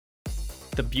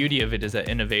The beauty of it is that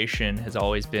innovation has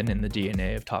always been in the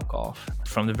DNA of Topgolf.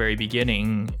 From the very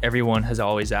beginning, everyone has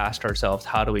always asked ourselves,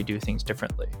 how do we do things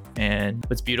differently? And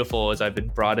what's beautiful is I've been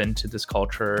brought into this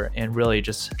culture and really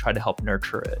just try to help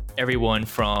nurture it. Everyone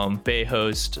from bay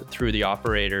host through the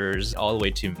operators, all the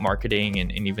way to marketing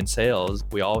and even sales,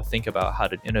 we all think about how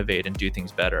to innovate and do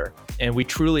things better. And we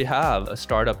truly have a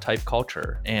startup type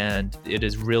culture, and it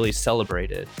is really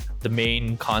celebrated. The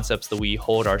main concepts that we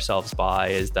hold ourselves by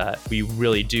is that we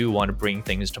really do want to bring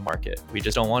things to market. We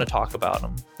just don't want to talk about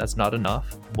them. That's not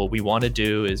enough. What we want to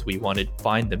do is we want to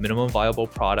find the minimum viable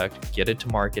product, get it to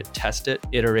market, test it,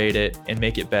 iterate it, and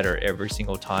make it better every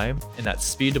single time. And that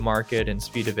speed to market and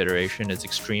speed of iteration is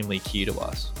extremely key to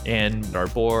us. And our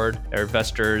board, our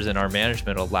investors, and our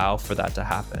management allow for that to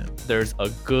happen. There's a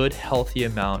good, healthy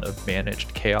amount of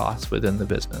managed chaos within the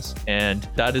business, and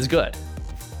that is good.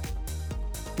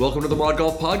 Welcome to the Mod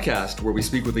Golf Podcast, where we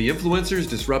speak with the influencers,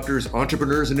 disruptors,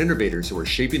 entrepreneurs, and innovators who are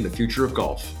shaping the future of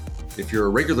golf. If you're a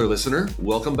regular listener,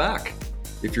 welcome back.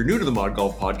 If you're new to the Mod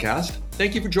Golf Podcast,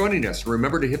 thank you for joining us.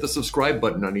 Remember to hit the subscribe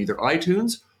button on either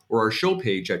iTunes or our show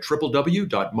page at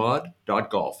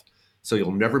www.mod.golf, so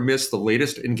you'll never miss the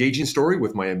latest engaging story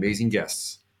with my amazing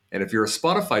guests. And if you're a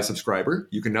Spotify subscriber,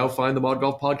 you can now find the Mod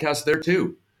Golf Podcast there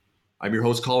too. I'm your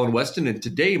host, Colin Weston, and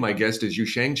today my guest is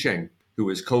YuChiang Cheng, who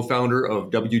is co-founder of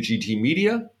WGT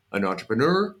Media, an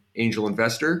entrepreneur, angel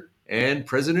investor, and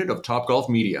president of Topgolf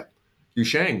Media.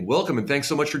 YuChiang, welcome, and thanks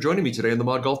so much for joining me today on the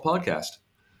Mod Golf Podcast.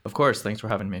 Of course, thanks for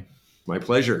having me. My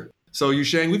pleasure. So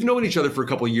YuChiang, we've known each other for a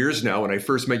couple of years now, and I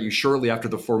first met you shortly after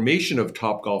the formation of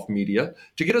Topgolf Media.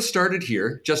 To get us started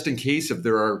here, just in case if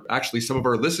there are actually some of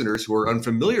our listeners who are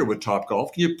unfamiliar with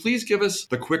Topgolf, can you please give us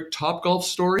the quick Topgolf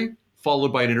story,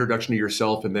 followed by an introduction to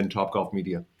yourself and then Topgolf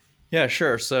Media? Yeah,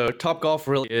 sure. So Topgolf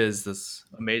really is this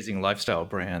amazing lifestyle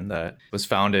brand that was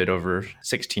founded over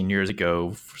 16 years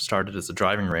ago, started as a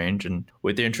driving range. And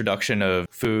with the introduction of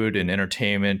food and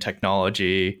entertainment,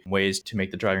 technology, ways to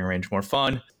make the driving range more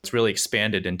fun, it's really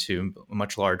expanded into a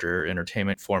much larger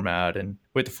entertainment format. And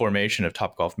with the formation of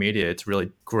Topgolf Media, it's really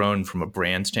grown from a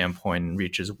brand standpoint and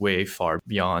reaches way far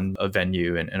beyond a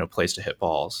venue and a place to hit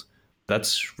balls.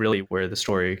 That's really where the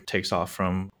story takes off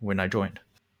from when I joined.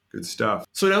 Good stuff.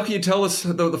 So now can you tell us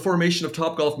the formation of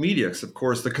Topgolf Media? Because of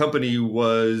course, the company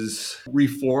was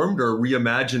reformed or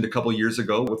reimagined a couple years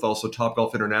ago with also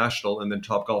Topgolf International and then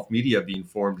Topgolf Media being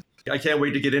formed. I can't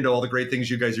wait to get into all the great things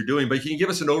you guys are doing, but can you give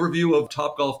us an overview of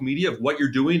Topgolf Media, of what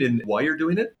you're doing and why you're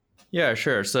doing it? Yeah,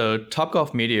 sure. So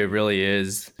Topgolf Media really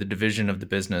is the division of the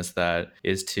business that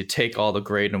is to take all the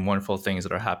great and wonderful things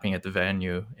that are happening at the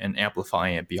venue and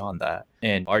amplifying it beyond that.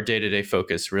 And our day-to-day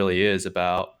focus really is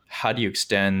about how do you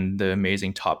extend the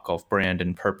amazing Topgolf brand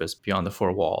and purpose beyond the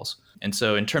four walls? And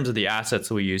so in terms of the assets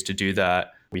that we use to do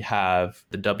that, we have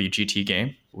the WGT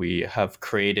game. We have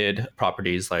created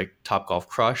properties like Topgolf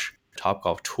Crush,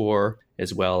 Topgolf Tour,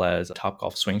 as well as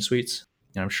Topgolf Swing Suites.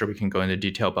 And I'm sure we can go into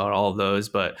detail about all of those,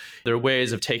 but there are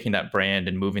ways of taking that brand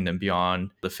and moving them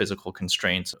beyond the physical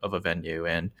constraints of a venue.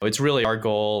 And it's really our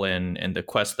goal and the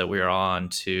quest that we are on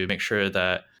to make sure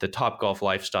that the Topgolf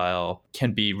lifestyle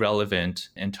can be relevant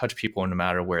and touch people no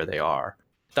matter where they are.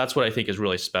 That's what I think is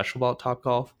really special about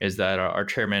Topgolf, is that our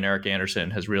chairman, Eric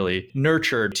Anderson, has really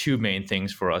nurtured two main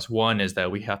things for us. One is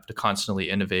that we have to constantly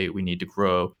innovate. We need to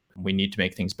grow. We need to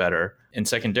make things better. And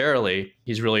secondarily,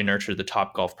 he's really nurtured the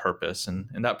Topgolf purpose. And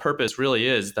that purpose really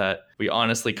is that we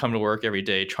honestly come to work every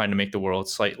day trying to make the world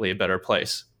slightly a better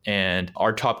place. And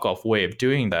our Topgolf way of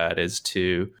doing that is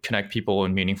to connect people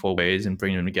in meaningful ways and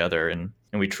bring them together. And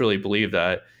we truly believe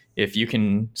that if you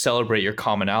can celebrate your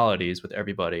commonalities with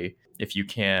everybody, if you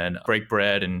can break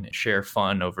bread and share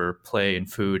fun over play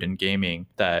and food and gaming,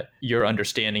 that your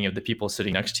understanding of the people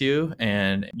sitting next to you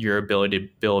and your ability to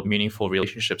build meaningful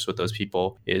relationships with those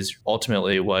people is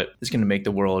ultimately what is going to make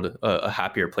the world a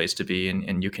happier place to be,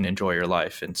 and you can enjoy your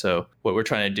life. And so what we're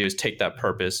trying to do is take that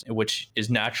purpose, which is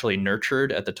naturally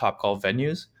nurtured at the Topgolf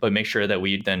venues, but make sure that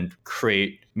we then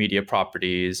create media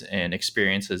properties and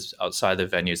experiences outside the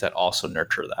venues that also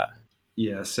nurture that.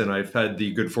 Yes, and I've had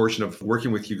the good fortune of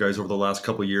working with you guys over the last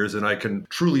couple of years, and I can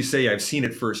truly say I've seen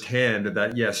it firsthand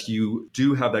that, yes, you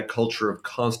do have that culture of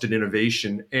constant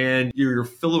innovation, and your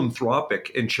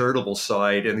philanthropic and charitable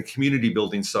side and the community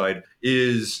building side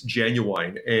is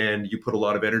genuine, and you put a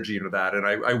lot of energy into that. And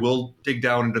I will dig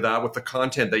down into that with the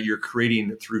content that you're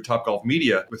creating through Topgolf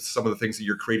Media, with some of the things that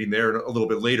you're creating there a little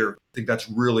bit later. I think that's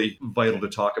really vital to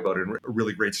talk about and a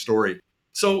really great story.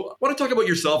 So I want to talk about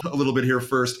yourself a little bit here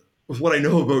first. with what I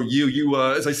know about you,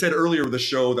 as I said earlier with the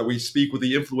show, that we speak with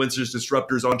the influencers,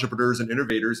 disruptors, entrepreneurs, and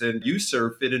innovators, and you,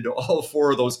 sir, fit into all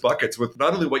four of those buckets with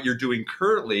not only what you're doing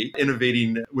currently,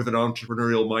 innovating with an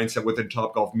entrepreneurial mindset within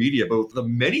Topgolf Media, but the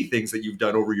many things that you've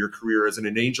done over your career as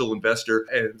an angel investor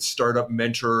and startup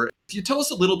mentor. Can you tell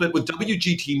us a little bit with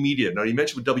WGT Media? Now, you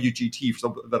mentioned with WGT,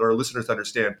 so that our listeners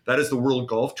understand, that is the World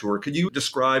Golf Tour. Can you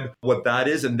describe what that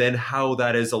is and then how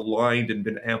that is aligned and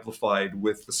been amplified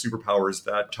with the superpowers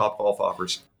that Topgolf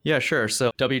offers? Yeah, sure.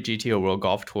 So WGTO World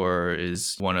Golf Tour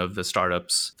is one of the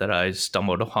startups that I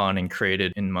stumbled upon and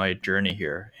created in my journey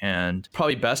here. And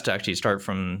probably best to actually start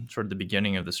from sort of the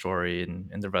beginning of the story,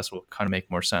 and the rest will kind of make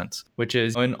more sense, which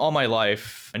is in all my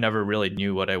life, I never really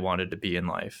knew what I wanted to be in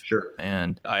life. Sure.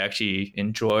 And I actually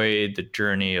enjoyed the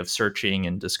journey of searching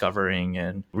and discovering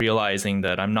and realizing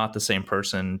that I'm not the same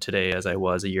person today as I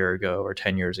was a year ago or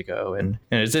 10 years ago. And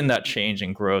it's in that change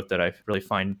and growth that I really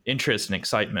find interest and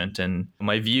excitement. And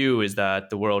my view is that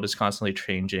the world is constantly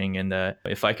changing, and that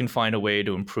if I can find a way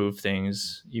to improve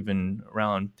things, even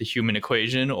around the human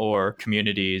equation or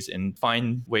communities, and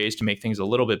find ways to make things a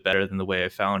little bit better than the way I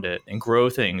found it, and grow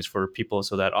things for people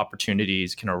so that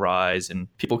opportunities can arise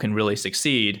and people can really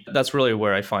succeed, that's really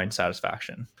where I find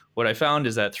satisfaction. What I found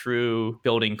is that through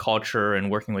building culture and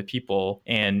working with people,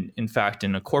 and in fact,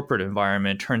 in a corporate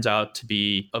environment, turns out to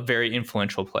be a very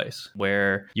influential place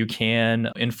where you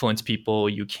can influence people,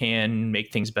 you can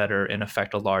make things better and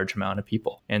affect a large amount of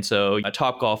people. And so at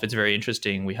Topgolf, it's very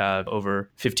interesting. We have over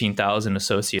 15,000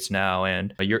 associates now,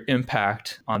 and your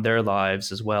impact on their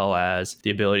lives, as well as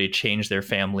the ability to change their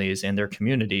families and their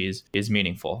communities, is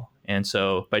meaningful. And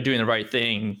so by doing the right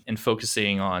thing and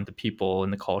focusing on the people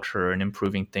and the culture and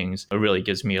improving things, it really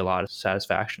gives me a lot of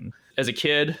satisfaction. As a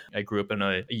kid, I grew up in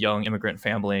a young immigrant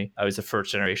family. I was the first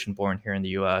generation born here in the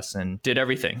US and did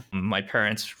everything. My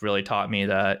parents really taught me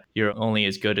that you're only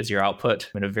as good as your output,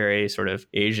 in a very sort of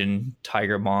Asian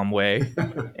tiger mom way,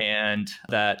 and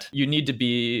that you need to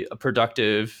be a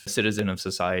productive citizen of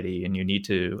society and you need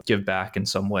to give back in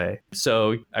some way.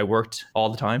 So I worked all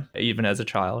the time, even as a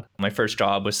child. My first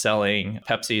job was selling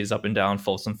Pepsis up and down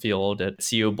Folsom Field at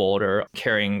CO Boulder,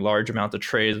 carrying large amounts of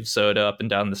trays of soda up and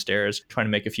down the stairs, trying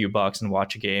to make a few bucks and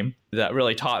watch a game. That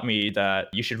really taught me that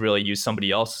you should really use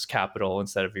somebody else's capital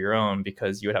instead of your own,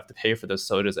 because you would have to pay for those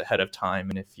sodas ahead of time.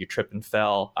 And if you trip and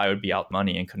fell, I would be out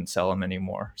money and couldn't sell them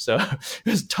anymore. So it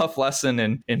was a tough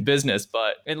lesson in business.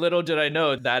 And little did I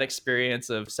know that experience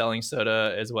of selling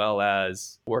soda, as well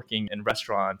as working in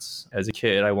restaurants as a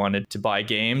kid, I wanted to buy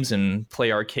games and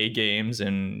play arcade games.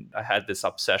 And I had this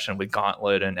obsession with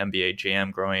Gauntlet and NBA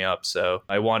Jam growing up. So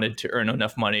I wanted to earn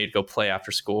enough money to go play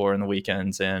after school or on the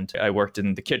weekends. And I worked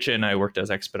in the kitchen. I worked as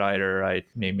expediter. I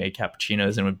made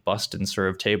cappuccinos and would bust and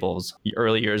serve tables the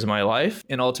early years of my life.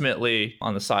 And ultimately,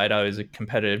 on the side, I was a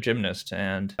competitive gymnast.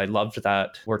 And I loved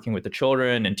that, working with the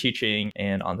children and teaching,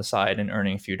 and on the side and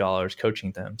earning a few dollars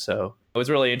coaching them. So what was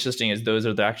really interesting is those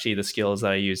are actually the skills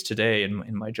that I use today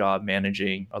in my job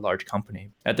managing a large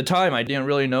company. At the time, I didn't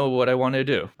really know what I wanted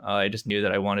to do. I just knew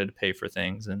that I wanted to pay for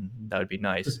things, and that would be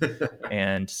nice.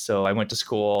 And so I went to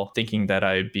school thinking that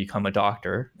I'd become a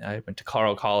doctor. I went to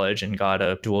Carle College and got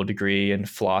a dual degree in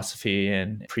philosophy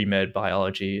and pre-med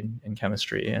biology and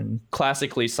chemistry, and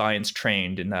classically science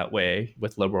trained in that way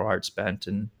with liberal arts bent.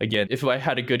 And again, if I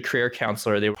had a good career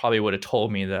counselor, they probably would have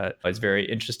told me that I was very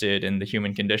interested in the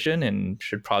human condition and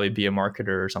should probably be a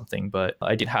marketer or something. But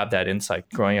I didn't have that insight.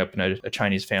 Growing up in a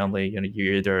Chinese family,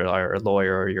 you either are a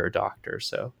lawyer or you're a doctor.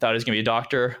 So thought I was going to be a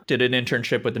doctor. Did an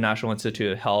internship with the National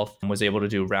Institute of Health and was able to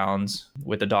do rounds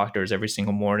with the doctors every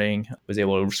single morning. Was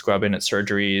able to scrub in at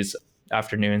surgeries.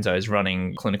 Afternoons, I was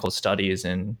running clinical studies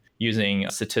and using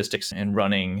statistics and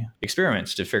running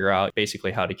experiments to figure out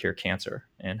basically how to cure cancer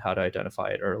and how to identify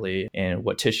it early and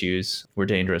what tissues were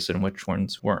dangerous and which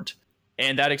ones weren't.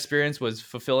 And that experience was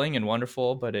fulfilling and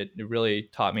wonderful, but it really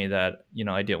taught me that,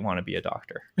 I didn't want to be a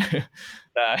doctor.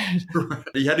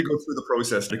 You had to go through the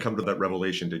process to come to that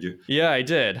revelation, did you? Yeah, I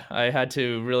did. I had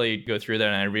to really go through that,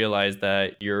 and I realized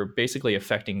that you're basically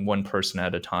affecting one person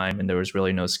at a time, and there was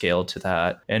really no scale to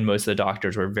that. And most of the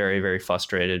doctors were very, very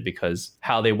frustrated because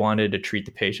how they wanted to treat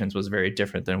the patients was very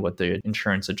different than what the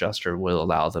insurance adjuster will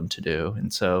allow them to do.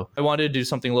 And so I wanted to do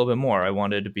something a little bit more. I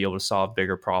wanted to be able to solve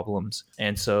bigger problems.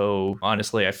 And so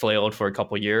honestly, I flailed for a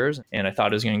couple of years, and I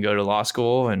thought I was going to go to law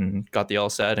school and got the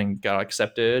LSAT and got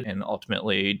accepted, and ultimately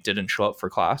didn't show up for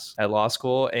class at law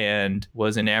school and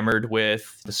was enamored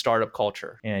with the startup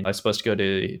culture. And I was supposed to go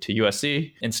to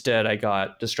USC. Instead, I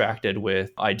got distracted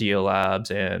with Idea Labs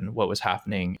and what was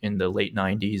happening in the late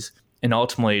 90s and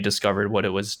ultimately discovered what it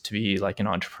was to be like an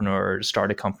entrepreneur, to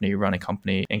start a company, run a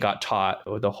company, and got taught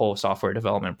the whole software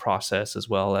development process as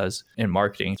well as in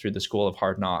marketing through the School of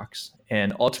Hard Knocks.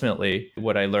 And ultimately,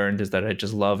 what I learned is that I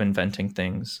just love inventing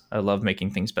things. I love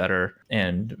making things better.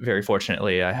 And very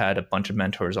fortunately, I had a bunch of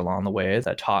mentors along the way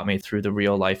that taught me through the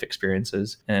real life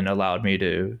experiences and allowed me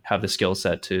to have the skill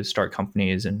set to start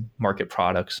companies and market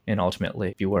products and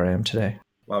ultimately be where I am today.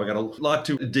 Wow, we got a lot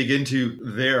to dig into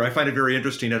there. I find it very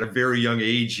interesting. At a very young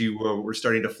age, you were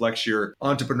starting to flex your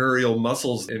entrepreneurial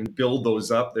muscles and build those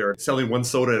up there, selling one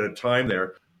soda at a time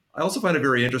there. I also find it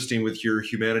very interesting with your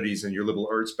humanities and your liberal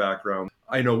arts background.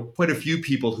 I know quite a few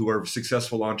people who are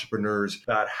successful entrepreneurs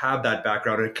that have that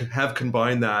background and have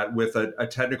combined that with a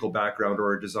technical background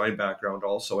or a design background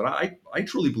also. And I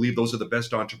truly believe those are the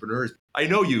best entrepreneurs. I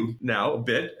know you now a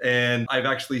bit, and I've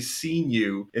actually seen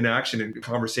you in action in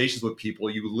conversations with people.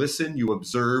 You listen, you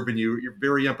observe, and you're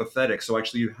very empathetic. So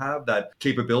actually you have that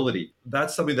capability.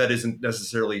 That's something that isn't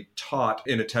necessarily taught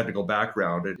in a technical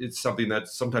background. It's something that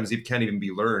sometimes it can't even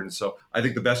be learned. So I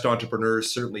think the best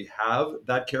entrepreneurs certainly have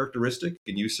that characteristic,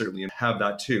 and you certainly have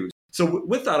that too. So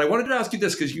with that, I wanted to ask you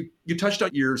this, because you touched on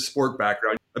your sport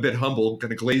background, a bit humble,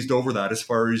 kind of glazed over that as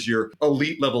far as your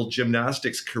elite level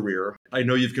gymnastics career. I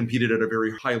know you've competed at a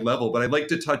very high level, but I'd like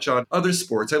to touch on other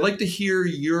sports. I'd like to hear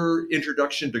your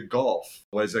introduction to golf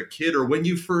as a kid, or when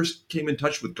you first came in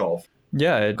touch with golf.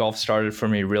 Yeah, golf started for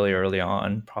me really early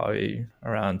on, probably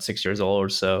around 6 years old or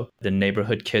so. The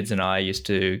neighborhood kids and I used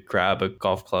to grab a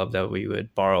golf club that we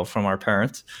would borrow from our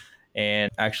parents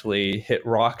and actually hit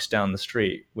rocks down the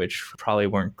street, which probably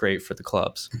weren't great for the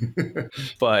clubs.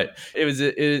 But it was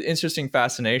an interesting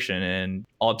fascination. And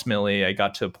ultimately, I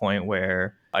got to a point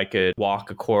where I could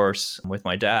walk a course with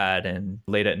my dad. And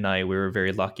late at night, we were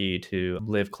very lucky to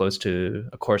live close to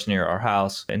a course near our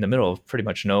house in the middle of pretty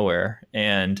much nowhere,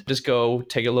 and just go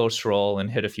take a little stroll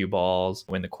and hit a few balls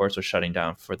when the course was shutting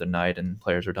down for the night and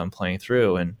players were done playing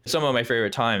through. And some of my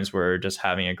favorite times were just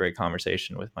having a great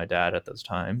conversation with my dad at those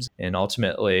times. And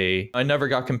ultimately, I never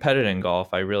got competitive in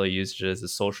golf. I really used it as a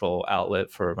social outlet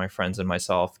for my friends and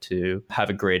myself to have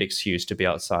a great excuse to be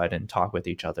outside and talk with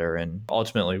each other, and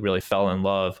ultimately really fell in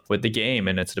love with the game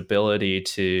and its ability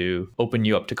to open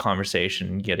you up to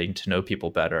conversation, getting to know people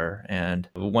better. And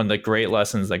one of the great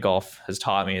lessons that golf has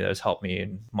taught me that has helped me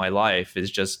in my life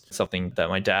is just something that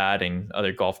my dad and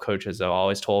other golf coaches have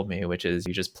always told me, which is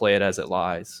you just play it as it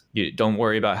lies. You don't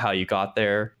worry about how you got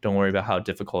there. Don't worry about how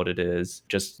difficult it is.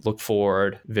 Just look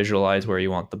forward, visualize where you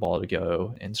want the ball to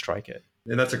go, and strike it.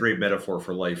 And that's a great metaphor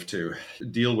for life too.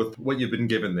 Deal with what you've been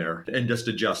given there and just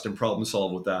adjust and problem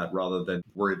solve with that, rather than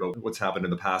worry about what's happened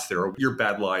in the past there or your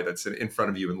bad lie that's in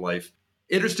front of you in life.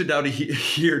 Interested now to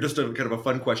hear just a kind of a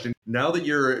fun question. Now that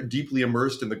you're deeply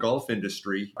immersed in the golf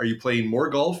industry, are you playing more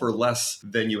golf or less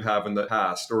than you have in the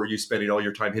past? Or are you spending all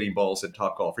your time hitting balls at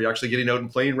Topgolf? Are you actually getting out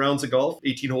and playing rounds of golf,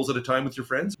 18 holes at a time with your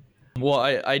friends? Well,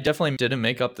 I definitely didn't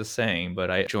make up the saying,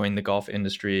 but I joined the golf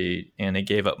industry and I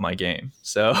gave up my game.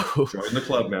 So join the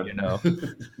club, man.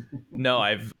 No,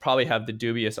 I've probably have the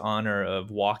dubious honor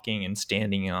of walking and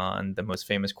standing on the most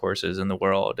famous courses in the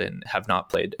world and have not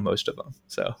played most of them.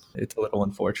 So it's a little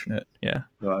unfortunate. Yeah.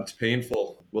 No, it's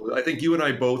painful. Well, I think you and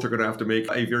I both are going to have to make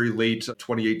a very late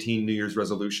 2018 New Year's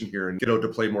resolution here and get out to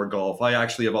play more golf. I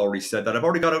actually have already said that. I've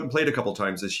already got out and played a couple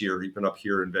times this year, even up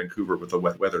here in Vancouver with the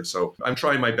wet weather. So I'm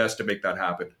trying my best to make that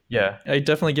happen. Yeah, I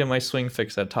definitely get my swing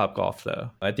fix at Topgolf, though.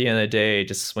 At the end of the day,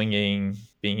 just swinging,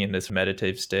 being in this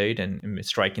meditative state and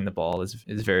striking the ball is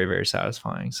very, very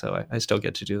satisfying. So I still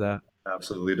get to do that.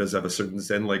 Absolutely. It does have a certain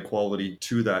Zen-like quality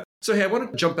to that. So, hey, I want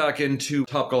to jump back into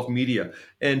Topgolf Media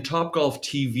and Topgolf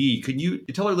TV. Can you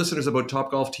tell our listeners about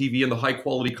Topgolf TV and the high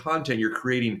quality content you're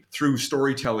creating through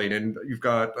storytelling? And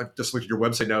I've just looked at your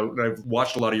website now and I've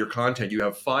watched a lot of your content. You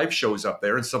have 5 shows up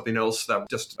there and something else that's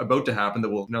just about to happen that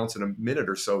we'll announce in a minute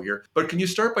or so here. But can you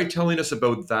start by telling us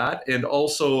about that and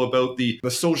also about the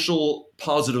social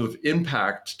positive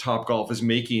impact Topgolf is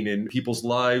making in people's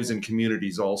lives and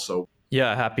communities also?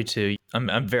 Yeah, happy to.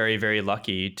 I'm very, very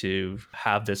lucky to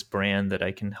have this brand that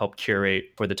I can help curate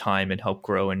for the time and help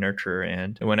grow and nurture.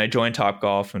 And when I joined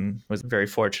Topgolf and was very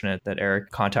fortunate that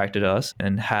Eric contacted us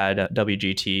and had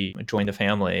WGT join the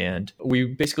family. And we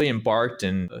basically embarked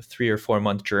in a 3 or 4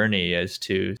 month journey as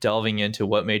to delving into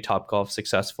what made Topgolf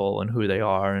successful and who they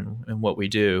are and what we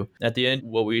do. At the end,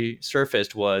 what we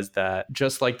surfaced was that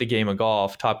just like the game of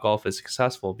golf, Topgolf is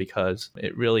successful because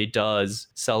it really does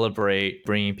celebrate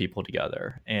bringing people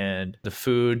together. And the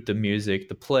food, the music,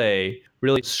 the play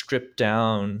really strip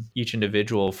down each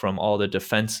individual from all the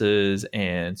defenses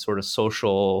and sort of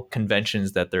social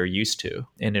conventions that they're used to.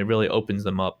 And it really opens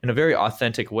them up in a very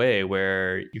authentic way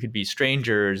where you could be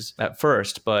strangers at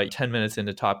first, but 10 minutes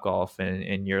into Topgolf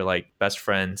and you're like best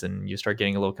friends and you start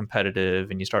getting a little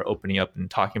competitive and you start opening up and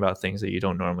talking about things that you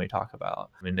don't normally talk about.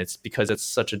 I mean, it's because it's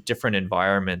such a different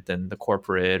environment than the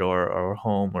corporate or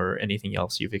home or anything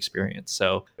else you've experienced.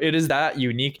 So it is that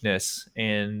uniqueness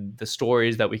and the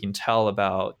stories that we can tell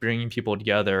about bringing people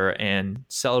together and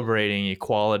celebrating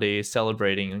equality,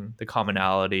 celebrating the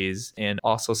commonalities, and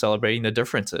also celebrating the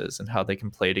differences and how they can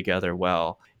play together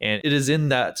well. And it is in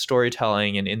that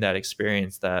storytelling and in that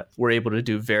experience that we're able to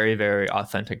do very, very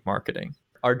authentic marketing.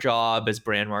 Our job as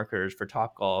brand marketers for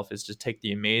Topgolf is to take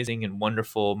the amazing and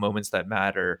wonderful moments that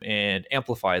matter and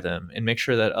amplify them and make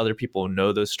sure that other people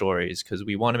know those stories, because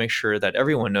we want to make sure that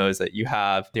everyone knows that you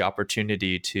have the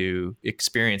opportunity to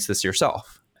experience this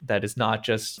yourself. That is not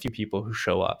just a few people who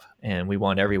show up, and we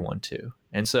want everyone to.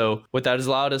 And so what that has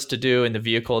allowed us to do in the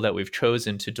vehicle that we've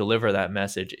chosen to deliver that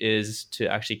message is to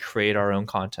actually create our own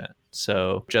content.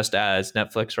 So just as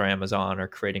Netflix or Amazon are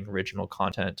creating original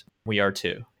content, we are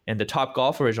too. And the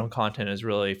Topgolf original content is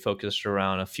really focused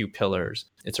around a few pillars.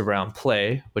 It's around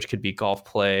play, which could be golf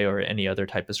play or any other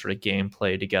type of sort of game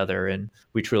play together. And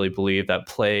we truly believe that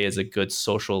play is a good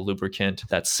social lubricant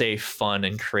that's safe, fun,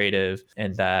 and creative,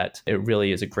 and that it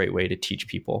really is a great way to teach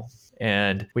people.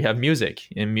 And we have music.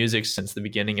 And music since the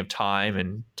beginning of time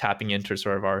and tapping into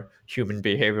sort of our human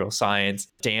behavioral science.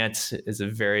 Dance is a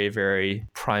very, very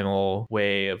primal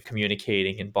way of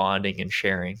communicating and bonding and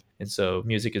sharing. And so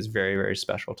music is very, very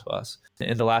special to us.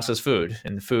 And the last is food.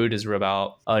 And food is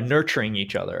about nurturing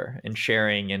each other and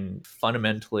sharing. And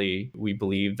fundamentally, we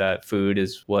believe that food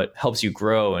is what helps you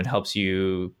grow and helps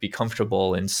you be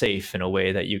comfortable and safe in a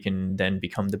way that you can then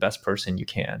become the best person you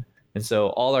can. And so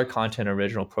all our content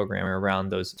original programming around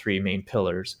those three main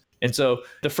pillars. And so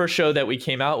the first show that we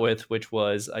came out with, which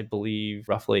was, I believe,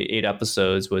 roughly 8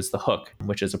 episodes, was The Hook,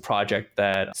 which is a project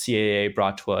that CAA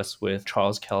brought to us with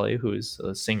Charles Kelly, who's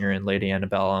a singer in Lady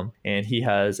Antebellum. And he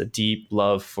has a deep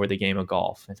love for the game of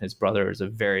golf. And his brother is a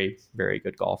very, very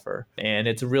good golfer. And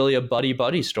it's really a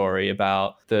buddy-buddy story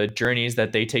about the journeys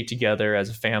that they take together as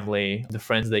a family, the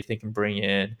friends they can bring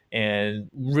in, and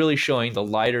really showing the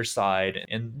lighter side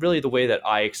and really the way that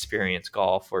I experience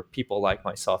golf, or people like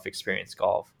myself experience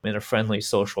golf, in a friendly,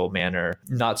 social manner,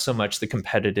 not so much the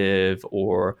competitive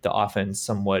or the often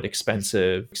somewhat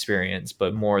expensive experience,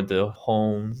 but more the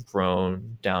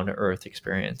homegrown, down-to-earth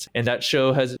experience. And that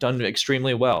show has done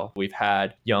extremely well. We've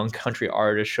had young country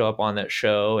artists show up on that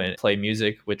show and play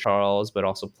music with Charles, but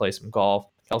also play some golf.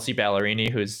 Elsie Ballerini,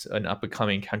 who's an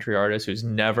up-and-coming country artist who's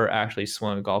never actually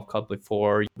swung a golf club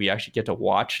before. We actually get to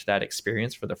watch that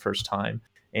experience for the first time.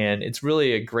 And it's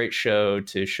really a great show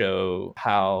to show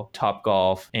how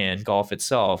Topgolf and golf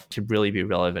itself can really be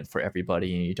relevant for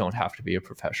everybody, and you don't have to be a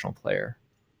professional player.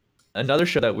 Another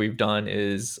show that we've done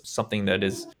is something that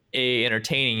is A,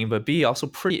 entertaining, but B, also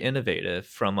pretty innovative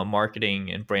from a marketing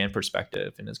and brand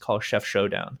perspective, and it's called Chef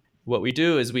Showdown. What we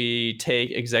do is we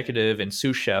take executive and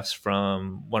sous chefs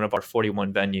from one of our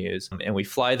 41 venues and we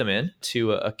fly them in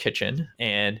to a kitchen.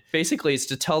 And basically it's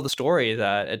to tell the story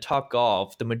that at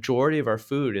Topgolf, the majority of our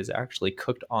food is actually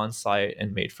cooked on site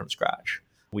and made from scratch.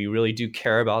 We really do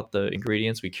care about the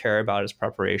ingredients. We care about its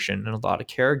preparation, and a lot of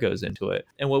care goes into it.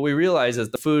 And what we realize is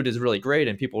the food is really great,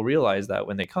 and people realize that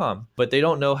when they come, but they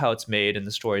don't know how it's made, and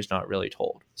the story's not really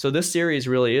told. So this series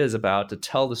really is about to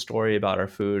tell the story about our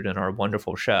food and our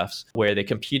wonderful chefs, where they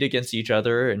compete against each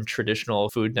other in traditional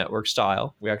Food Network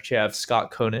style. We actually have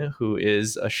Scott Conant, who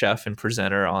is a chef and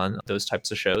presenter on those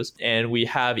types of shows. And we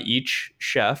have each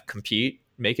chef compete,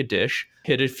 make a dish,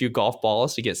 hit a few golf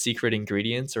balls to get secret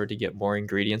ingredients or to get more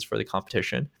ingredients for the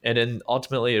competition. And then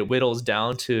ultimately it whittles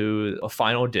down to a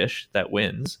final dish that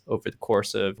wins over the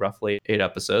course of roughly 8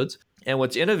 episodes. And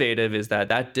what's innovative is that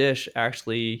that dish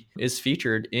actually is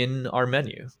featured in our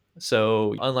menu.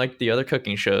 So unlike the other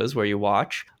cooking shows where you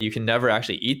watch, you can never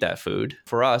actually eat that food.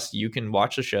 For us, you can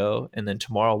watch the show and then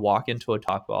tomorrow walk into a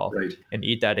Topgolf and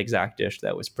eat that exact dish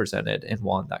that was presented and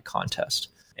won that contest.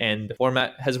 And the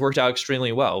format has worked out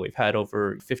extremely well. We've had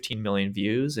over 15 million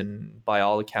views, and by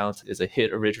all accounts is a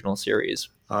hit original series.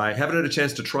 I haven't had a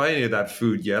chance to try any of that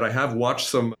food yet. I have watched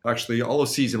some, actually, all of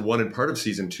season 1 and part of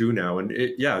season 2 now. And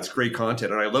it's great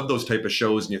content. And I love those type of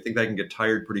shows. And you think that can get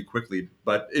tired pretty quickly,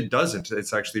 but it doesn't.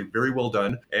 It's actually very well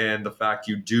done. And the fact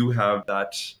you do have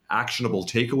that actionable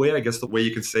takeaway, I guess the way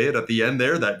you can say it at the end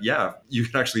there, that, yeah, you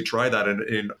can actually try that.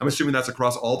 And I'm assuming that's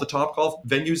across all the Topgolf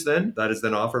venues then, that is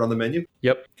then offered on the menu.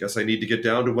 Yep. Guess I need to get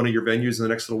down to one of your venues in the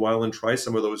next little while and try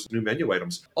some of those new menu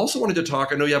items. Also wanted to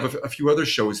talk, I know you have a few other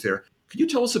shows there. Could you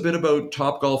tell us a bit about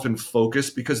Topgolf in Focus?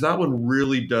 Because that one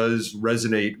really does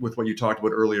resonate with what you talked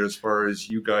about earlier as far as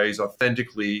you guys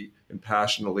authentically and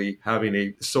passionately having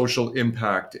a social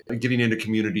impact, getting into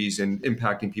communities and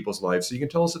impacting people's lives. So you can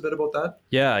tell us a bit about that?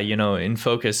 Yeah, In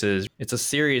Focus it's a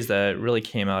series that really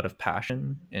came out of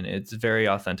passion, and it's very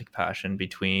authentic passion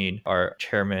between our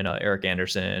chairman, Eric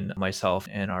Anderson, myself,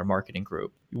 and our marketing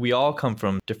group. We all come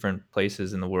from different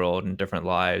places in the world and different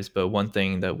lives, but one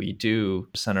thing that we do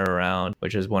center around,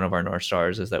 which is one of our North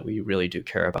Stars, is that we really do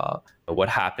care about what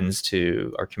happens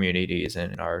to our communities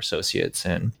and our associates.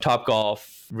 And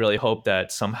Topgolf really hope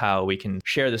that somehow we can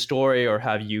share the story or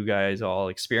have you guys all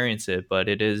experience it, but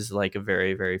it is like a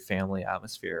very, very family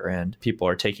atmosphere and people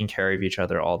are taking care of each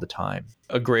other all the time.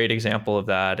 A great example of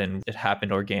that, and it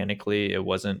happened organically, it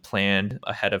wasn't planned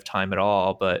ahead of time at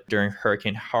all, but during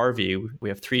Hurricane Harvey, we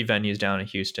have 3 venues down in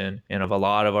Houston, and a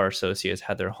lot of our associates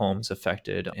had their homes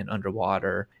affected and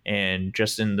underwater. And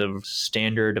just in the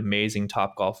standard, amazing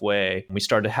Topgolf way, we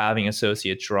started having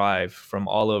associates drive from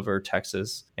all over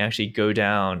Texas and actually go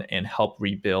down and help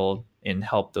rebuild and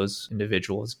help those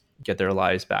individuals get their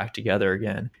lives back together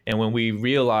again. And when we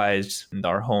realized in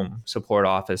our home support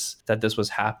office that this was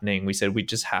happening, we said we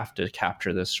just have to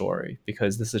capture this story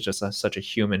because this is just such a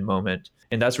human moment.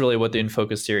 And that's really what the In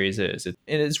Focus series is. And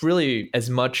it's really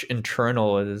as much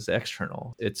internal as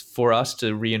external. It's for us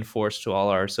to reinforce to all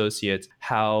our associates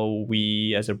how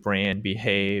we as a brand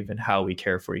behave and how we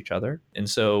care for each other. And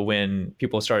so when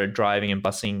people started driving and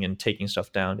busing and taking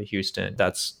stuff down to Houston,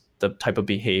 that's the type of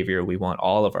behavior we want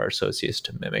all of our associates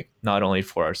to mimic, not only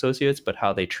for our associates, but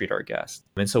how they treat our guests.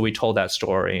 And so we told that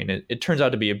story, and it turns out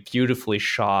to be a beautifully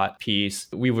shot piece.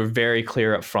 We were very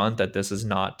clear up front that this is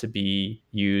not to be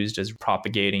used as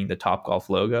propagating the Topgolf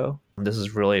logo. This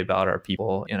is really about our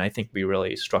people. And I think we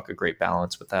really struck a great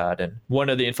balance with that. And one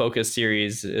of the In Focus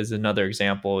series is another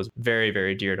example, is very,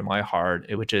 very dear to my heart,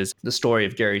 which is the story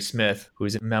of Gary Smith,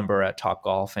 who's a member at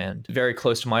Topgolf and very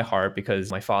close to my heart because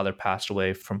my father passed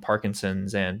away from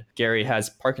Parkinson's and Gary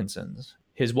has Parkinson's.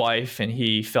 His wife and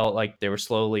he felt like they were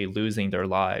slowly losing their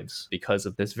lives because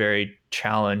of this very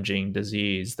challenging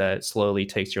disease that slowly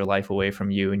takes your life away from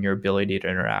you and your ability to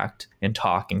interact and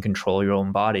talk and control your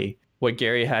own body. What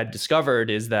Gary had discovered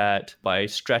is that by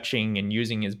stretching and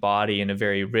using his body in a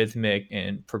very rhythmic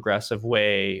and progressive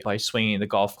way, by swinging the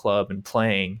golf club and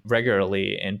playing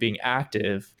regularly and being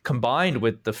active, combined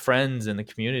with the friends and the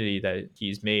community that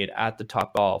he's made at the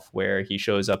Topgolf, where he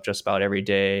shows up just about every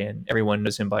day and everyone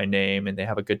knows him by name and they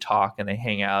have a good talk and they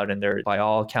hang out and they're, by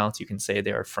all accounts, you can say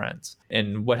they are friends.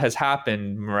 And what has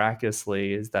happened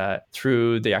miraculously is that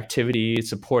through the activity,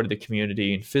 support of the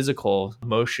community and physical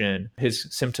motion, his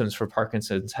symptoms for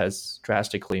Parkinson's has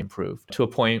drastically improved to a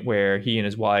point where he and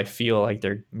his wife feel like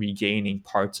they're regaining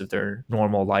parts of their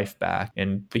normal life back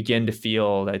and begin to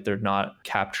feel that they're not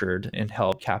captured and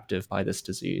held captive by this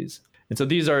disease. And so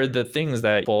these are the things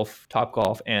that both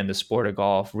Topgolf and the sport of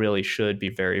golf really should be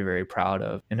very, very proud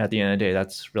of. And at the end of the day,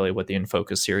 that's really what the In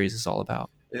Focus series is all about.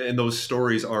 And those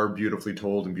stories are beautifully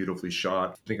told and beautifully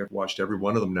shot. I think I've watched every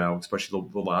one of them now, especially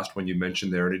the last one you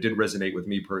mentioned there. And it did resonate with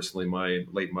me personally. My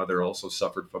late mother also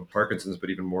suffered from Parkinson's, but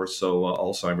even more so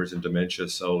Alzheimer's and dementia.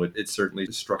 So it certainly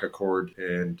struck a chord.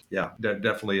 And yeah,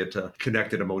 definitely it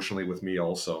connected emotionally with me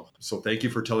also. So thank you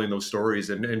for telling those stories.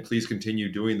 And please continue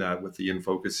doing that with the In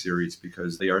Focus series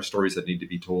because they are stories that need to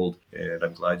be told. And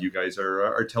I'm glad you guys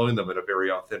are telling them in a very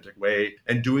authentic way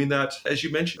and doing that. As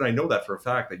you mentioned, I know that for a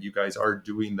fact that you guys are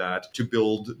doing that to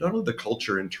build not only the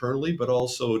culture internally, but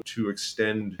also to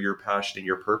extend your passion and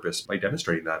your purpose by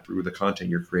demonstrating that through the content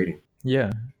you're creating.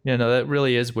 Yeah, no, that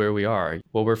really is where we are.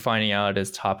 What we're finding out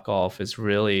is Topgolf is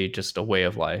really just a way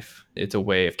of life. It's a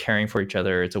way of caring for each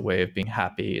other. It's a way of being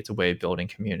happy. It's a way of building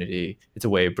community. It's a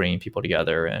way of bringing people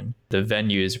together. And the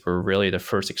venues were really the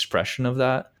first expression of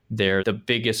that. They're the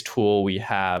biggest tool we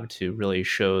have to really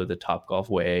show the Topgolf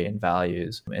way and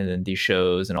values. And then these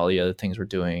shows and all the other things we're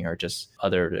doing are just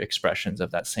other expressions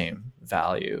of that same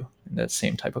value and that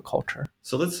same type of culture.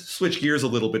 So let's switch gears a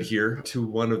little bit here to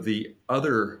one of the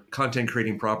other content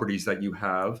creating properties that you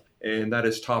have, and that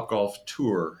is Topgolf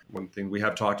Tour. One thing we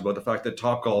have talked about, the fact that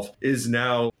Topgolf is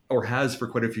now or has for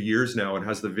quite a few years now, and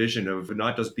has the vision of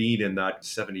not just being in that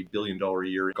 $70 billion a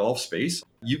year golf space.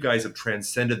 You guys have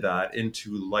transcended that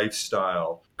into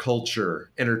lifestyle,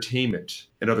 culture, entertainment,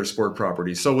 and other sport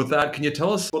properties. So with that, can you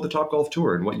tell us about the Topgolf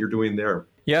Tour and what you're doing there?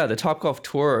 Yeah, the Topgolf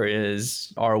Tour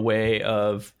is our way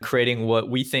of creating what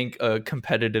we think a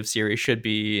competitive series should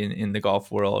be in the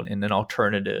golf world, and an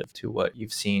alternative to what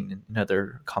you've seen in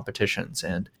other competitions.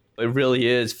 And it really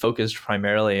is focused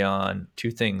primarily on two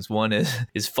things. One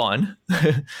is fun.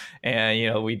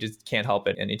 And we just can't help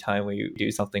it. Anytime we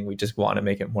do something, we just want to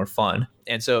make it more fun.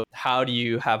 And so how do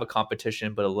you have a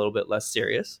competition but a little bit less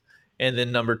serious? And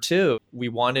then number two, we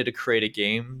wanted to create a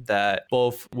game that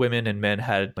both women and men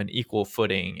had an equal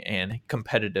footing and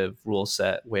competitive rule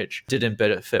set, which didn't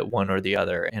benefit one or the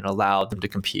other and allowed them to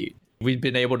compete. We've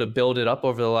been able to build it up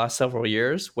over the last several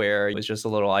years, where it was just a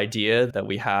little idea that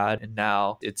we had, and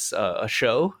now it's a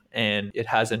show, and it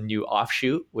has a new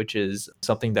offshoot, which is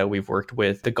something that we've worked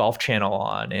with the Golf Channel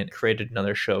on, and created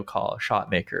another show called Shot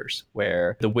Makers,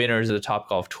 where the winners of the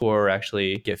Topgolf Tour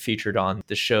actually get featured on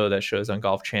the show that shows on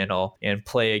Golf Channel and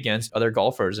play against other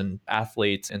golfers and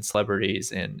athletes and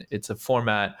celebrities. And it's a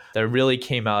format that really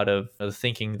came out of the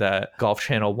thinking that Golf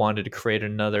Channel wanted to create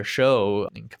another show,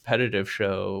 a competitive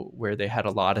show, where they had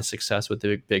a lot of success with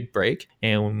the big break.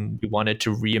 And we wanted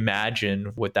to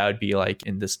reimagine what that would be like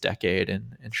in this decade,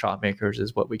 and Shot Makers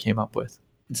is what we came up with.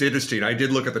 It's interesting. I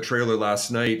did look at the trailer last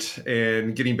night,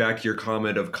 and getting back to your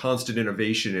comment of constant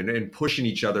innovation and pushing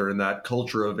each other in that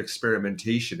culture of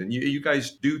experimentation. And you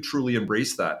guys do truly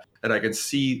embrace that. And I can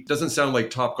see, it doesn't sound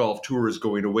like Topgolf Tour is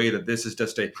going away, that this is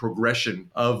just a progression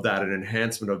of that, an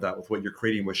enhancement of that with what you're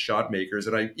creating with Shot Makers.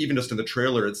 And even just in the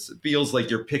trailer, it feels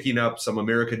like you're picking up some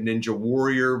American Ninja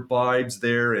Warrior vibes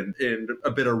there, and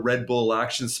a bit of Red Bull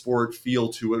action sport feel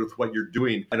to it with what you're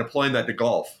doing, and applying that to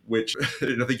golf, which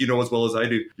I think you know as well as I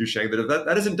do, YuChiang, that if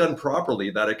that isn't done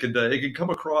properly, that it could come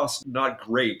across not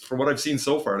great from what I've seen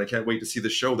so far. And I can't wait to see the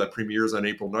show that premieres on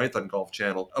April 9th on Golf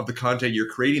Channel, of the content you're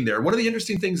creating there. One of the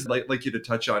interesting things I'd like you to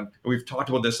touch on, and we've talked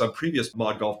about this on previous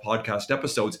Mod Golf podcast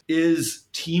episodes, is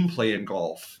team play in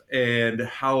golf, and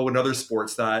how in other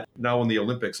sports, that now in the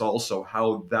Olympics also,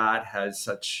 how that has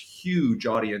such huge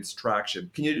audience traction.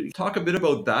 Can you talk a bit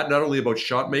about that, not only about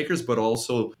Shot Makers, but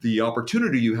also the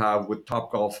opportunity you have with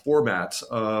Topgolf formats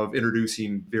of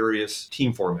introducing various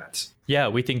team formats? Yeah,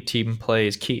 we think team play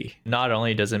is key. Not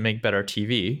only does it make better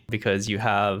TV, because you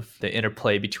have the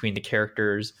interplay between the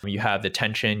characters, you have the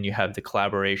tension, you have the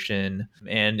collaboration,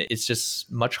 and it's just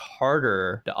much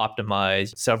harder to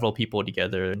optimize several people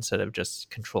together instead of just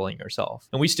controlling yourself.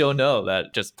 And we still know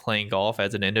that just playing golf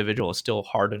as an individual is still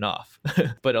hard enough.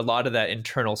 But a lot of that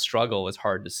internal struggle is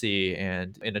hard to see.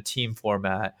 And in a team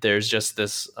format, there's just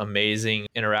this amazing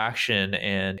interaction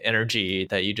and energy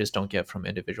that you just don't get from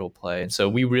individual play. And so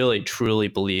we really truly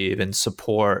believe and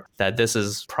support that this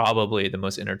is probably the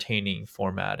most entertaining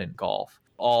format in golf.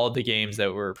 All the games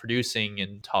that we're producing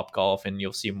in Topgolf, and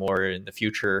you'll see more in the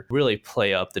future, really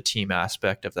play up the team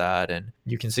aspect of that. And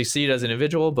you can succeed as an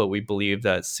individual, but we believe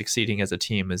that succeeding as a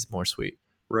team is more sweet.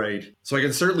 Right. So I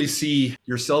can certainly see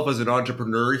yourself as an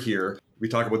entrepreneur here. We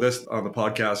talk about this on the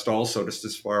podcast also, just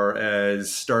as far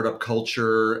as startup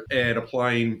culture and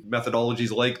applying methodologies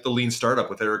like the lean startup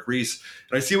with Eric Ries.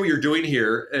 And I see what you're doing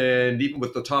here. And even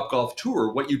with the Topgolf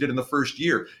Tour, what you did in the first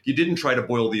year, you didn't try to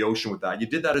boil the ocean with that. You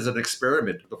did that as an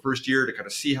experiment the first year to kind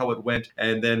of see how it went,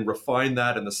 and then refine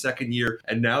that in the second year.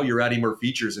 And now you're adding more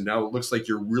features. And now it looks like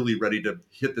you're really ready to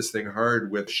hit this thing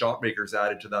hard with Shot Makers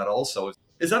added to that also.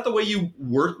 Is that the way you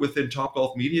work within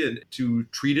Topgolf Media, to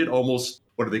treat it almost,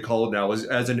 what do they call it now,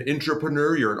 as an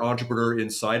intrapreneur? You're an entrepreneur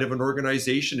inside of an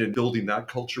organization and building that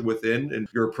culture within, and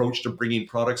your approach to bringing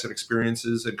products and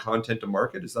experiences and content to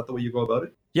market? Is that the way you go about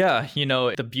it? Yeah,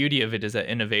 the beauty of it is that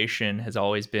innovation has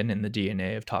always been in the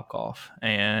DNA of Topgolf.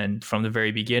 And from the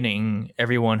very beginning,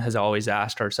 everyone has always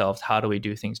asked ourselves, how do we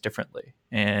do things differently?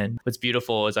 And what's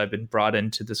beautiful is I've been brought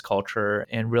into this culture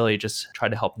and really just try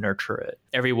to help nurture it.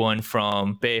 Everyone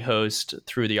from bay host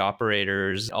through the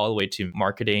operators, all the way to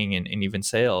marketing and even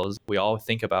sales, we all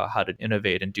think about how to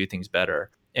innovate and do things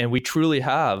better. And we truly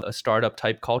have a startup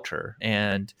type culture,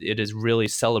 and it is really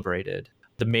celebrated.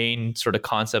 The main sort of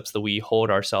concepts that we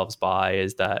hold ourselves by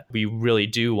is that we really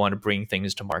do want to bring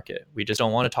things to market. We just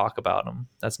don't want to talk about them.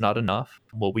 That's not enough.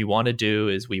 What we want to do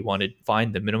is we want to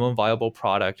find the minimum viable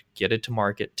product, get it to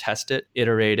market, test it,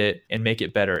 iterate it, and make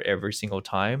it better every single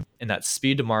time. And that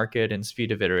speed to market and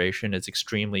speed of iteration is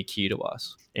extremely key to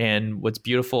us. And what's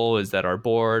beautiful is that our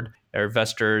board, our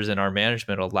investors, and our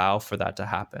management allow for that to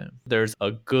happen. There's a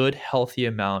good, healthy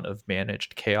amount of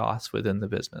managed chaos within the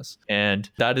business, and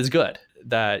that is good.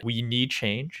 that we need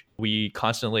change. We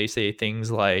constantly say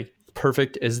things like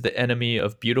perfect is the enemy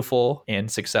of beautiful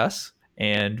and success,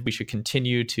 and we should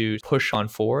continue to push on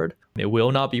forward. It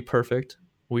will not be perfect.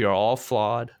 We are all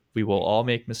flawed. We will all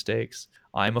make mistakes.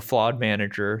 I'm a flawed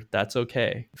manager. That's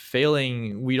okay.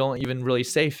 Failing, we don't even really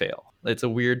say fail. It's a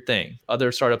weird thing.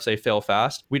 Other startups say fail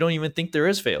fast. We don't even think there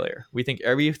is failure. We think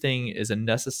everything is a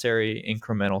necessary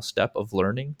incremental step of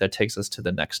learning that takes us to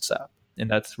the next step. And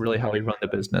that's really how we run the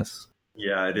business.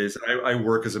 Yeah, it is. I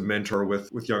work as a mentor with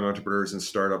young entrepreneurs and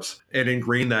startups and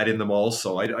ingrain that in them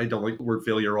also. I don't like the word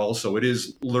failure also. It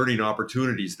is learning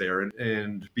opportunities there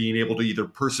and being able to either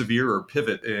persevere or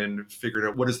pivot and figure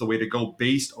out what is the way to go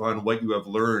based on what you have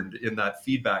learned in that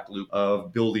feedback loop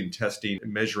of building, testing,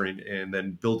 measuring, and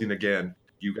then building again.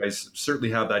 You guys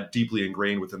certainly have that deeply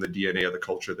ingrained within the DNA of the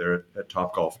culture there at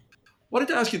Topgolf. Wanted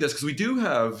to ask you this because we do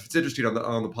have, it's interesting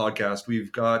on the podcast,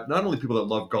 we've got not only people that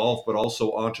love golf, but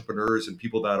also entrepreneurs and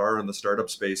people that are in the startup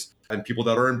space and people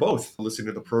that are in both listening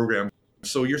to the program.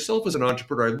 So yourself as an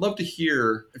entrepreneur, I'd love to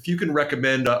hear if you can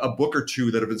recommend a book or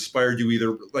two that have inspired you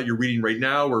either that you're reading right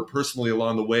now or personally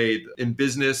along the way in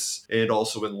business and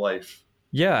also in life.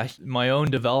 Yeah, my own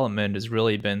development has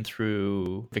really been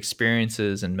through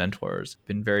experiences and mentors.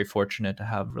 Been very fortunate to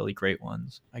have really great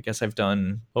ones. I guess I've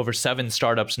done over 7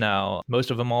 startups now.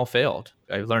 Most of them all failed.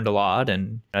 I learned a lot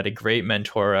and I had a great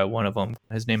mentor at one of them.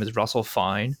 His name is Russell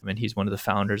Fine, and he's one of the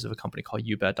founders of a company called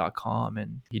YouBet.com.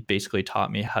 And he basically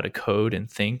taught me how to code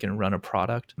and think and run a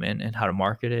product and how to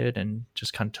market it, and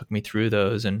just kind of took me through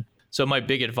those. And so my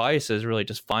big advice is really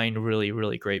just find really,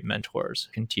 really great mentors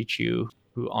who can teach you,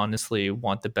 who honestly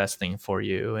want the best thing for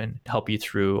you and help you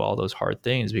through all those hard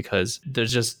things, because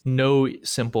there's just no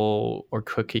simple or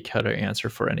cookie cutter answer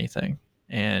for anything.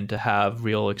 And to have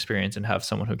real experience and have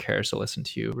someone who cares to listen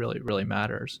to you really, really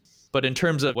matters. But in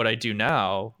terms of what I do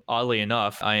now, oddly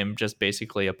enough, I am just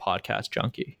basically a podcast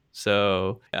junkie.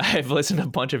 So I've listened to a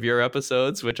bunch of your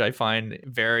episodes, which I find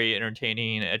very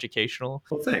entertaining and educational.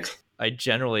 Well, thanks. I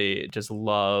generally just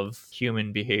love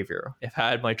human behavior. If I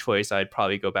had my choice, I'd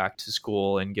probably go back to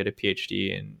school and get a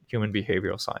PhD in human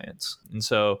behavioral science. And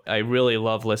so I really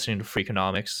love listening to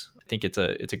Freakonomics. I think it's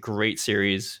a great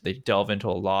series. They delve into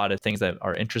a lot of things that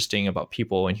are interesting about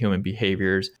people and human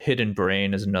behaviors. Hidden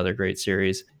Brain is another great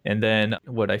series. And then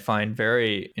what I find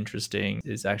very interesting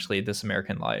is actually This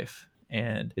American Life.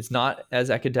 And it's not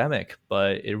as academic,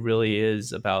 but it really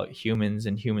is about humans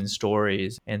and human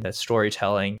stories. And that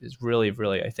storytelling is really,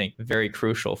 really, I think, very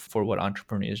crucial for what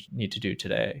entrepreneurs need to do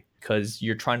today. Because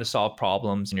you're trying to solve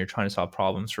problems and you're trying to solve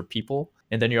problems for people.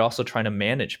 And then you're also trying to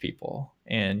manage people.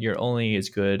 And you're only as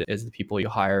good as the people you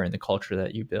hire and the culture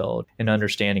that you build. And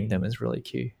understanding them is really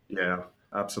key. Yeah.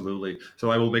 Absolutely.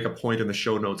 So I will make a point in the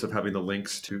show notes of having the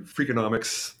links to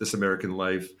Freakonomics, This American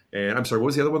Life. And I'm sorry, what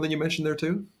was the other one that you mentioned there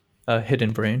too?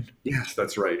 Hidden Brain. Yes,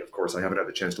 that's right. Of course, I haven't had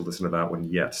the chance to listen to that one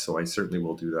yet, so I certainly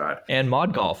will do that. And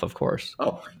Mod Golf, of course.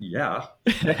 Oh, yeah.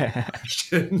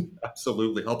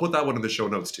 Absolutely. I'll put that one in the show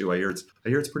notes too. I hear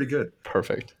it's pretty good.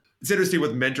 Perfect. It's interesting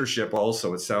with mentorship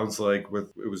also. It sounds like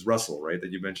it was Russell, right,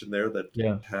 that you mentioned there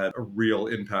that had a real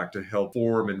impact to help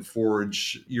form and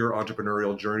forge your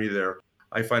entrepreneurial journey there.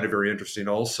 I find it very interesting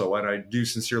also, and I do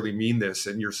sincerely mean this,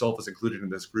 and yourself is included in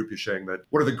this group, YuChiang, that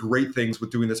one of the great things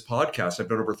with doing this podcast, I've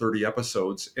done over 30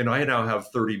 episodes, and I now have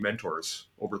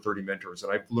over 30 mentors,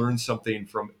 and I've learned something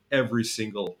from every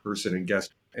single person and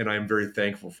guest, and I am very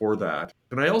thankful for that.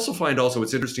 And I also find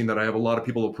it's interesting that I have a lot of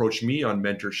people approach me on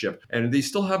mentorship, and they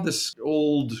still have this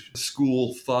old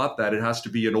school thought that it has to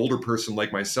be an older person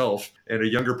like myself and a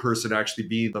younger person actually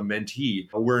being the mentee,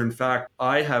 where in fact,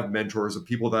 I have mentors of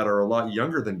people that are a lot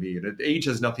younger than me, and age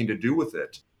has nothing to do with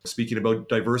it. Speaking about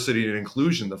diversity and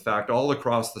inclusion, the fact all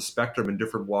across the spectrum in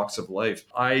different walks of life,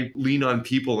 I lean on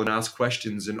people and ask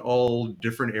questions in all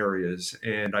different areas,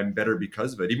 and I'm better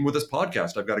because of it. Even with this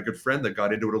podcast, I've got a good friend that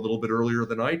got into it a little bit earlier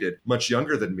than I did, much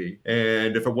younger than me.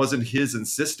 And if it wasn't his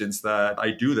insistence that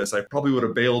I do this, I probably would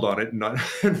have bailed on it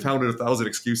and found 1,000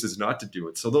 excuses not to do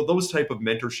it. So those type of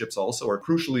mentorships also are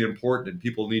crucially important, and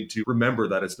people need to remember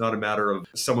that it's not a matter of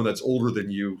someone that's older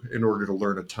than you in order to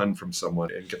learn a ton from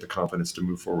someone and get the confidence to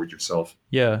move forward yourself.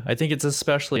 Yeah, I think it's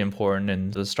especially important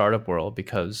in the startup world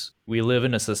because we live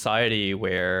in a society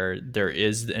where there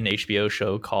is an HBO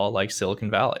show called like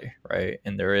Silicon Valley, right?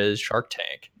 And there is Shark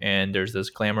Tank, and there's this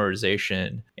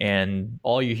glamorization, and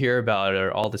all you hear about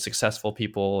are all the successful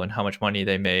people and how much money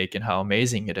they make and how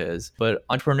amazing it is. But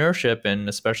entrepreneurship, and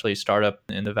especially startup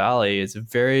in the Valley, is a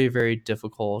very, very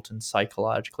difficult and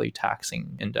psychologically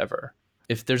taxing endeavor.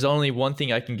 If there's only one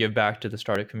thing I can give back to the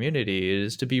startup community,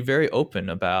 is to be very open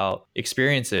about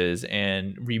experiences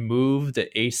and remove the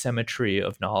asymmetry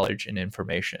of knowledge and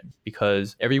information,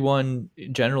 because everyone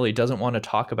generally doesn't want to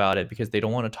talk about it because they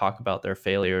don't want to talk about their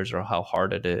failures or how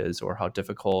hard it is or how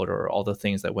difficult or all the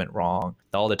things that went wrong,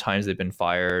 all the times they've been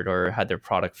fired or had their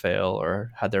product fail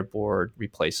or had their board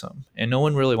replace them. And no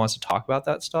one really wants to talk about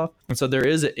that stuff. And so there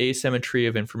is an asymmetry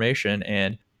of information,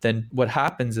 and then what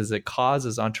happens is it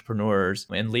causes entrepreneurs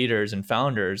and leaders and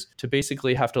founders to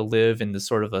basically have to live in this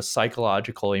sort of a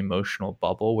psychological, emotional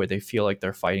bubble where they feel like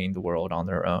they're fighting the world on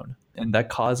their own. And that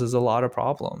causes a lot of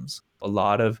problems. A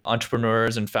lot of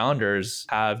entrepreneurs and founders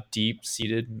have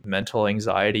deep-seated mental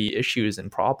anxiety issues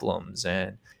and problems.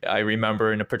 And I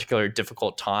remember in a particular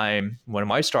difficult time, one of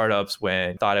my startups,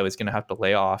 when I thought I was going to have to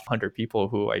lay off 100 people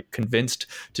who I convinced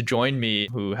to join me,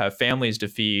 who have families to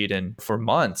feed. And for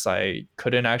months, I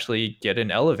couldn't actually get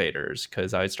in elevators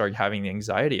because I started having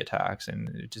anxiety attacks, and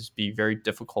it'd just be very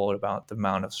difficult about the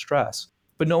amount of stress.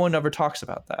 But no one ever talks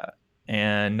about that.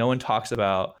 And no one talks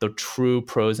about the true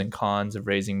pros and cons of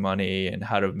raising money and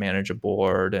how to manage a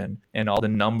board and all the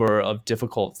number of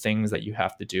difficult things that you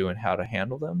have to do and how to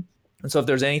handle them. And so if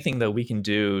there's anything that we can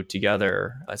do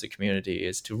together as a community,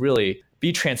 is to really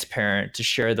be transparent, to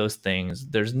share those things.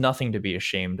 There's nothing to be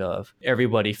ashamed of.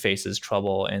 Everybody faces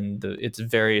trouble, and it's a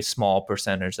very small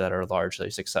percentage that are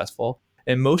largely successful.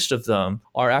 And most of them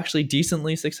are actually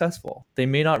decently successful. They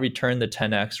may not return the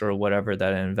 10x or whatever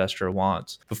that an investor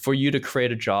wants. But for you to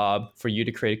create a job, for you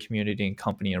to create a community and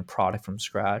company and product from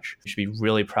scratch, you should be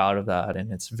really proud of that.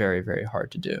 And it's very, very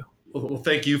hard to do. Well,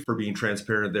 thank you for being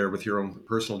transparent there with your own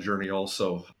personal journey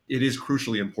also. It is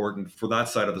crucially important for that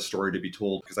side of the story to be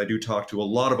told, because I do talk to a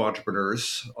lot of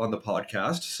entrepreneurs on the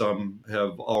podcast. Some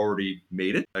have already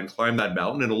made it and climbed that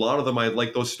mountain. And a lot of them, I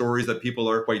like those stories that people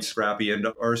are quite scrappy and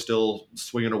are still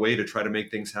swinging away to try to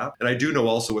make things happen. And I do know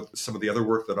also with some of the other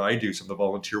work that I do, some of the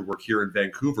volunteer work here in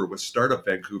Vancouver with Startup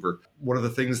Vancouver, one of the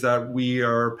things that we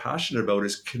are passionate about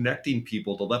is connecting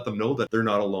people to let them know that they're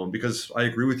not alone. Because I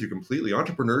agree with you completely.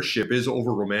 Entrepreneurship is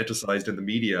over romanticized in the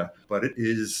media, but it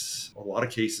is a lot of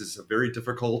cases a very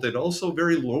difficult and also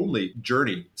very lonely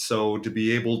journey. So to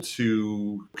be able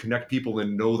to connect people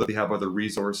and know that they have other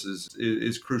resources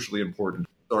is crucially important.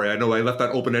 Sorry, I know I left that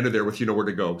open-ended there with you know where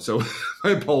to go. So my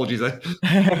apologies.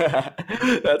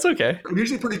 That's okay. I'm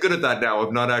usually pretty good at that now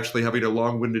of not actually having a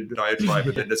long-winded diatribe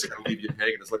and then just kind of leave you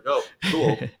hanging. It's like, oh,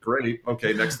 cool, great.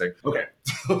 Okay, next thing. Okay.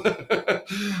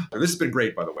 This has been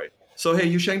great, by the way. So, hey,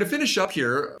 YuChiang, to finish up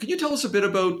here, can you tell us a bit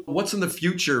about what's in the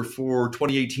future for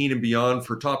 2018 and beyond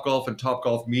for Topgolf and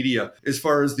Topgolf Media as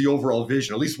far as the overall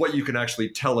vision, at least what you can actually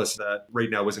tell us that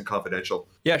right now isn't confidential?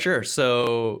 Yeah, sure.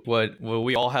 So what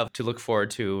we all have to look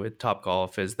forward to at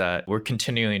Topgolf is that we're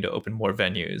continuing to open more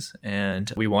venues,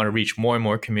 and we want to reach more and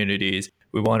more communities.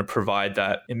 We want to provide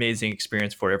that amazing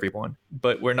experience for everyone,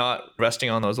 but we're not resting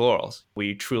on those laurels.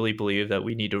 We truly believe that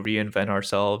we need to reinvent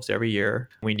ourselves every year.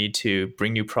 We need to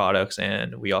bring new products,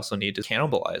 and we also need to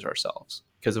cannibalize ourselves,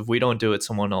 because if we don't do it,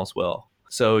 someone else will.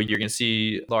 So you're going to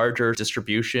see larger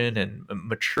distribution and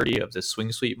maturity of the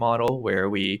swing suite model, where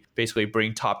we basically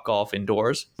bring Topgolf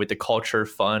indoors with the culture,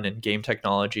 fun, and game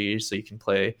technology. So you can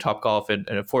play Topgolf in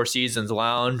a Four Seasons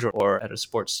lounge or at a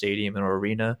sports stadium or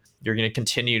arena. You're going to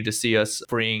continue to see us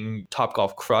bring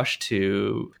Topgolf Crush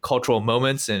to cultural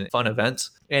moments and fun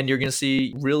events. And you're going to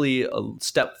see really a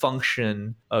step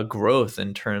function growth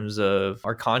in terms of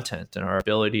our content and our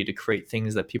ability to create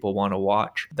things that people want to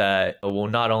watch, that will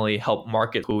not only help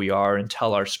market who we are and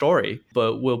tell our story,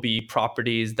 but will be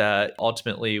properties that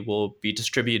ultimately will be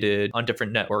distributed on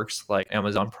different networks like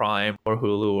Amazon Prime or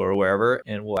Hulu or wherever,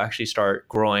 and will actually start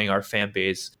growing our fan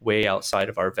base way outside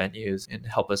of our venues and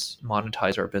help us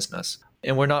monetize our business.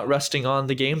 And we're not resting on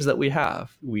the games that we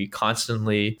have. We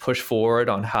constantly push forward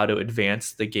on how to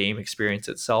advance the game experience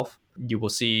itself. You will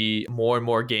see more and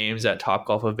more games at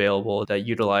Topgolf available that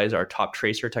utilize our Top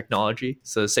Tracer technology.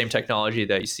 So the same technology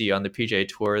that you see on the PGA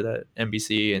Tour that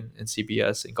NBC and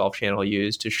CBS and Golf Channel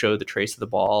use to show the trace of the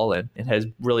ball, and it has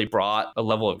really brought a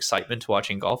level of excitement to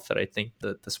watching golf that I think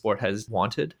that the sport has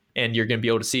wanted. And you're going to be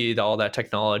able to see all that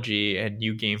technology and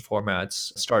new game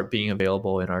formats start being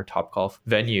available in our Topgolf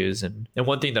venues. And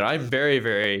one thing that I'm very,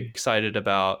 very excited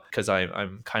about, because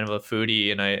I'm kind of a foodie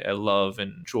and I love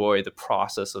and enjoy the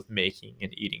process of making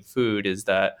and eating food, is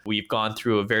that we've gone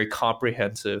through a very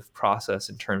comprehensive process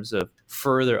in terms of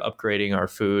further upgrading our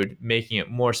food, making it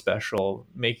more special,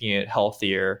 making it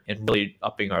healthier, and really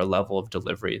upping our level of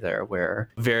delivery there, where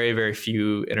very, very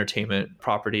few entertainment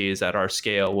properties at our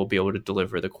scale will be able to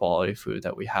deliver the quality food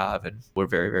that we have. And we're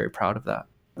very, very proud of that.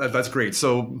 That's great.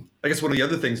 So I guess one of the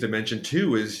other things to mention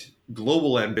too is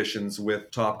global ambitions with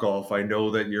Topgolf. I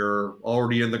know that you're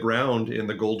already in the ground in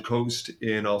the Gold Coast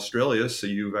in Australia, so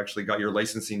you've actually got your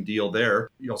licensing deal there.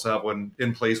 You also have one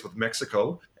in place with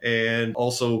Mexico, and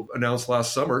also announced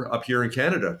last summer up here in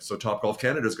Canada. So Topgolf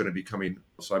Canada is going to be coming.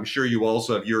 So I'm sure you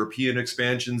also have European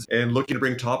expansions and looking to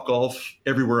bring Topgolf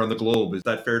everywhere on the globe. Is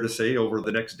that fair to say? Over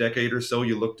the next decade or so,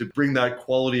 you look to bring that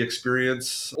quality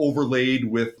experience overlaid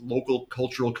with local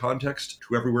cultural context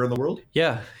to everywhere in the world?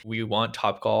 Yeah, we want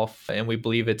Topgolf and we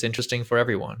believe it's interesting for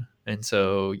everyone. And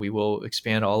so we will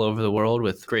expand all over the world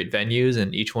with great venues,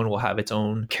 and each one will have its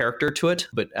own character to it,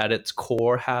 but at its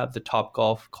core have the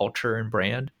Topgolf culture and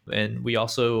brand. And we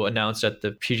also announced at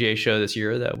the PGA show this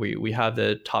year that we have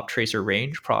the Top Tracer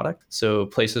range product. So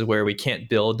places where we can't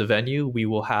build the venue, we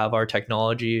will have our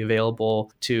technology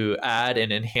available to add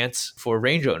and enhance for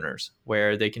range owners,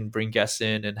 where they can bring guests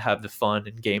in and have the fun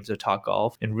and games of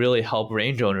Topgolf and really help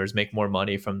range owners make more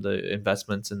money from the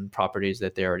investments and properties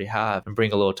that they already have, and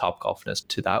bring a little Topgolfness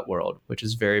to that world, which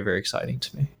is very, very exciting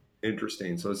to me.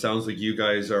 Interesting. So it sounds like you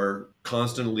guys are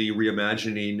constantly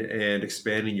reimagining and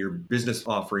expanding your business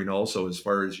offering also as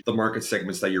far as the market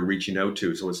segments that you're reaching out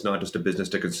to. So it's not just a business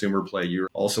to consumer play. You're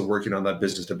also working on that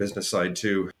business to business side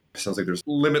too. It sounds like there's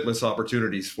limitless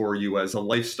opportunities for you as a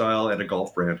lifestyle and a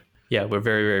golf brand. Yeah, we're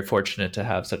very, very fortunate to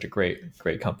have such a great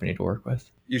company to work with.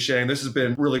 YuChiang, this has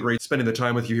been really great spending the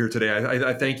time with you here today.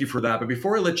 I thank you for that. But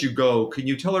before I let you go, can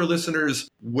you tell our listeners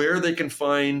where they can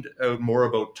find out more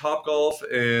about Topgolf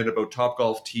and about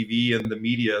Topgolf TV and the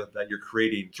media that you're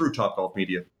creating through Topgolf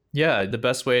Media? Yeah, the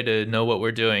best way to know what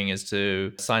we're doing is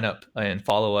to sign up and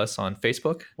follow us on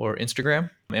Facebook or Instagram.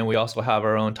 And we also have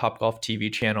our own Topgolf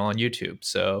TV channel on YouTube.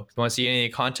 So if you want to see any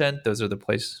content, those are the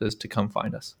places to come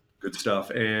find us. Good stuff.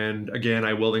 And again,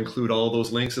 I will include all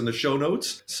those links in the show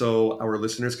notes so our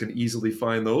listeners can easily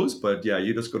find those. But yeah,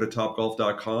 you just go to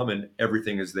topgolf.com and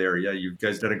everything is there. Yeah, you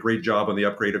guys done a great job on the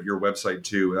upgrade of your website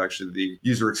too. Actually, the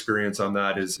user experience on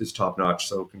that is top notch.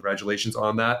 So congratulations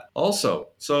on that also.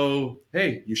 So,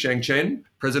 hey, YuChiang Cheng,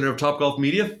 president of Topgolf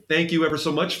Media, thank you ever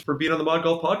so much for being on the Mod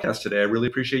Golf podcast today. I really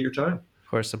appreciate your time.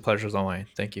 Of course, the pleasure's all mine.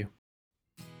 Thank you.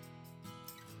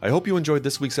 I hope you enjoyed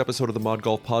this week's episode of the Mod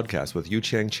Golf Podcast with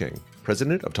YuChiang Cheng,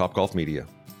 president of Topgolf Media.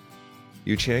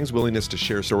 YuChiang's willingness to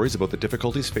share stories about the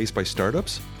difficulties faced by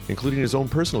startups, including his own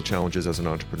personal challenges as an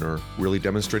entrepreneur, really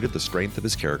demonstrated the strength of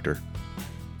his character.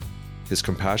 His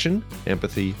compassion,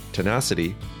 empathy,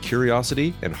 tenacity,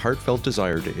 curiosity, and heartfelt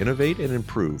desire to innovate and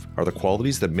improve are the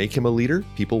qualities that make him a leader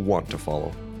people want to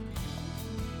follow.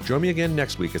 Join me again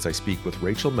next week as I speak with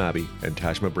Rachel Mabby and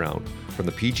Tajma Brown from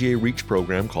the PGA Reach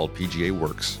program called PGA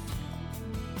Works.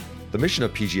 The mission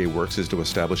of PGA Works is to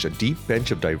establish a deep bench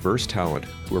of diverse talent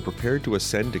who are prepared to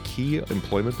ascend to key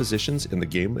employment positions in the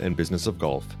game and business of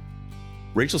golf.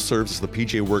 Rachel serves as the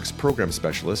PGA Works program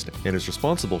specialist and is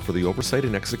responsible for the oversight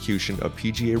and execution of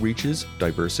PGA Reach's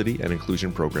diversity and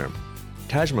inclusion program.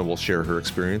 Tajma will share her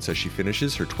experience as she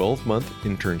finishes her 12-month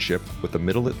internship with the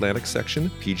Middle Atlantic Section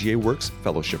PGA Works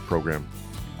Fellowship Program.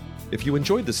 If you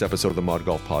enjoyed this episode of the Mod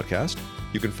Golf Podcast,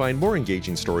 you can find more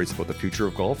engaging stories about the future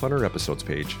of golf on our episodes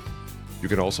page. You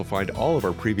can also find all of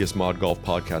our previous Mod Golf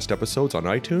Podcast episodes on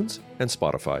iTunes and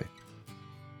Spotify.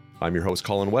 I'm your host,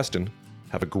 Colin Weston.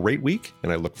 Have a great week,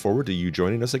 and I look forward to you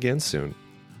joining us again soon.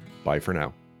 Bye for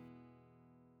now.